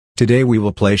Today we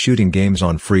will play shooting games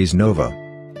on FreezeNova.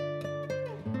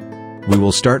 We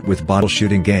will start with bottle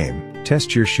shooting game.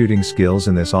 Test your shooting skills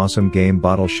in this awesome game,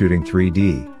 Bottle Shooting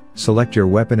 3D. Select your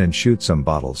weapon and shoot some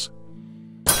bottles.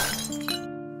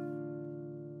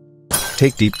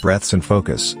 Take deep breaths and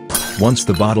focus. Once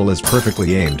the bottle is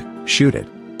perfectly aimed, shoot it.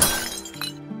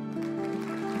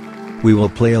 We will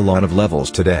play a lot of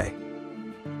levels today.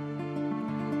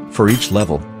 For each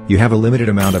level, you have a limited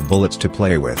amount of bullets to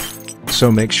play with. So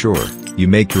make sure you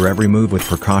make your every move with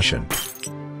precaution.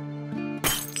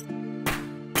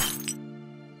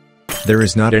 There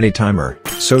is not any timer,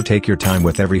 so take your time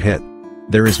with every hit.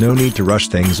 There is no need to rush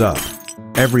things up.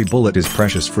 Every bullet is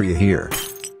precious for you here.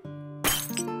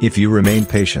 If you remain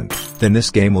patient, then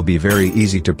this game will be very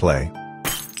easy to play.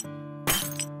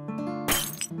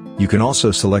 You can also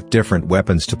select different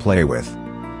weapons to play with.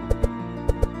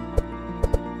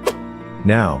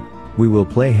 Now, we will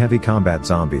play heavy combat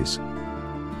zombies.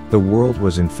 The world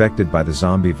was infected by the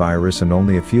zombie virus and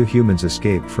only a few humans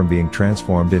escaped from being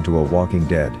transformed into a walking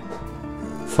dead.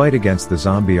 Fight against the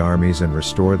zombie armies and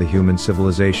restore the human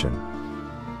civilization.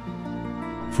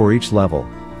 For each level,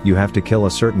 you have to kill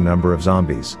a certain number of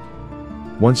zombies.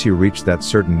 Once you reach that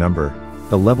certain number,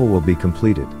 the level will be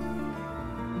completed.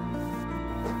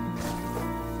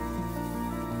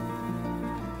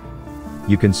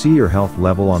 You can see your health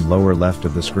level on lower left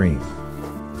of the screen.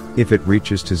 If it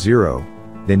reaches to 0,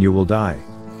 then you will die.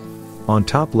 On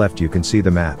top left you can see the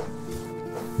map.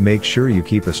 Make sure you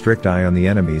keep a strict eye on the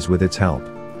enemies with its help.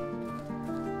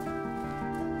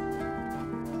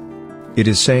 It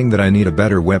is saying that I need a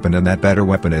better weapon, and that better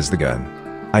weapon is the gun.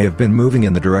 I have been moving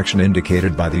in the direction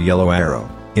indicated by the yellow arrow,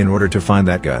 in order to find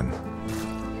that gun.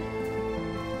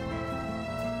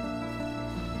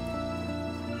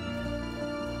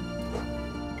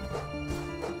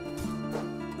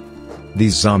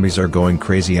 These zombies are going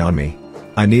crazy on me.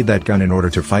 I need that gun in order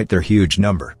to fight their huge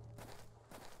number.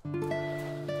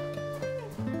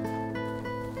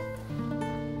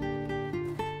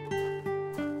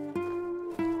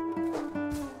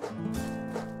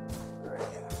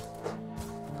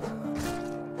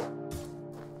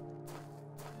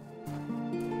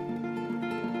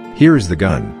 Here is the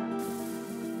gun.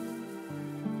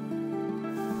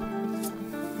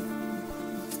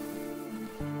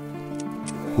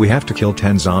 We have to kill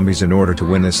 10 zombies in order to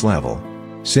win this level.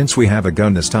 Since we have a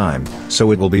gun this time,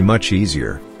 so it will be much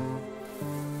easier.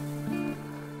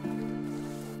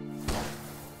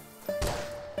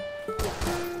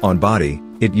 On body,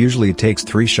 it usually takes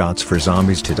 3 shots for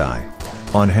zombies to die.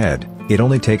 On head, it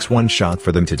only takes 1 shot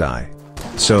for them to die.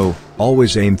 So,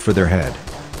 always aim for their head.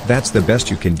 That's the best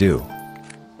you can do.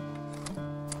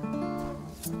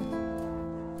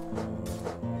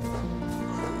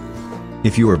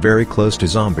 If you are very close to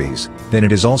zombies, then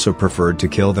it is also preferred to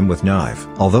kill them with knife,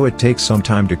 although it takes some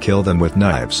time to kill them with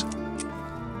knives.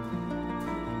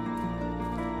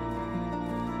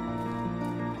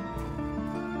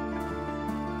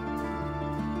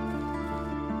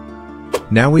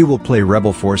 Now we will play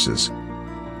Rebel Forces.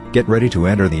 Get ready to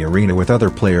enter the arena with other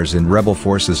players in Rebel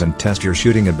Forces and test your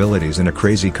shooting abilities in a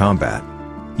crazy combat.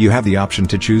 You have the option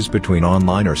to choose between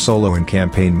online or solo in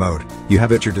campaign mode. You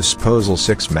have at your disposal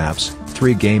 6 maps,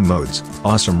 3 game modes,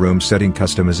 awesome room setting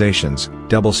customizations,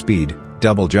 double speed,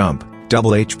 double jump,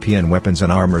 double HP and weapons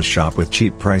and armors shop with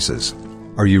cheap prices.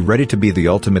 Are you ready to be the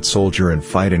ultimate soldier and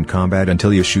fight in combat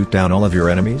until you shoot down all of your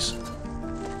enemies?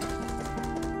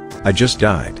 I just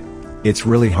died. It's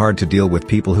really hard to deal with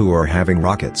people who are having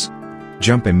rockets.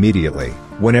 Jump immediately,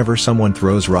 whenever someone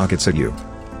throws rockets at you.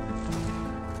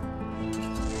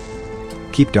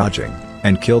 Keep dodging,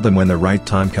 and kill them when the right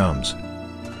time comes.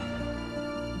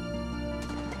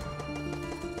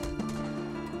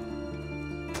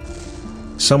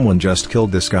 Someone just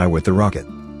killed this guy with the rocket.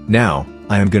 Now,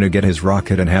 I am gonna get his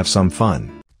rocket and have some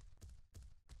fun.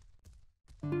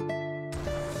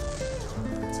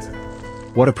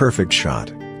 What a perfect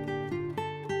shot.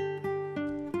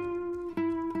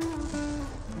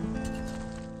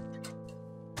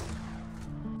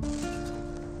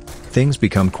 Things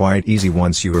become quite easy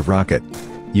once you have rocket.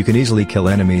 You can easily kill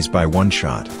enemies by 1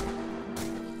 shot.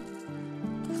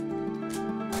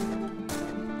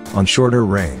 On shorter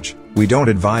range, we don't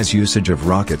advise usage of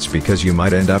rockets because you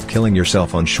might end up killing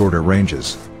yourself on shorter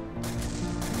ranges.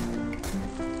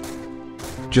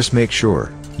 Just make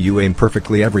sure you aim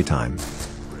perfectly every time.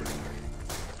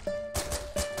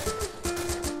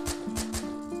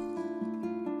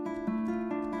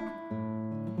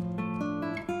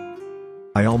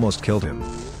 I almost killed him.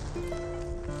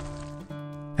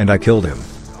 And I killed him.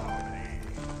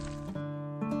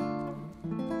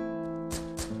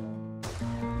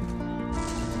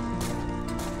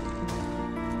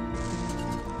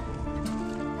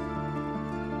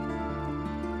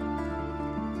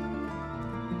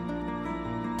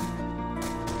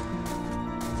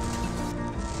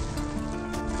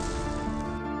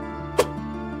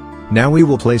 Now we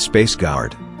will play Space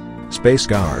Guard. Space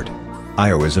Guard.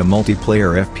 IO is a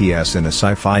multiplayer FPS in a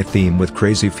sci-fi theme with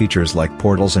crazy features like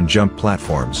portals and jump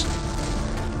platforms.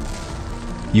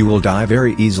 You will die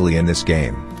very easily in this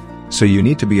game, so you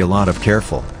need to be a lot of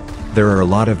careful. There are a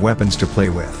lot of weapons to play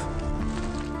with,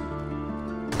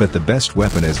 but the best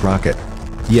weapon is Rocket.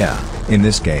 Yeah, in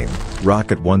this game,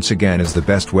 Rocket once again is the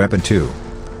best weapon too.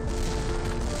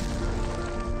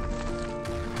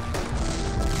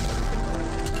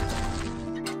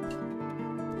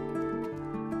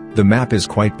 The map is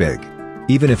quite big.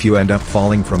 Even if you end up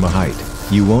falling from a height,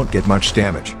 you won't get much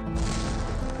damage.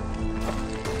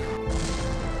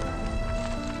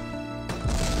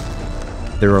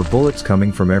 There are bullets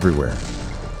coming from everywhere,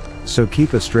 so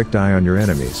keep a strict eye on your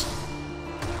enemies.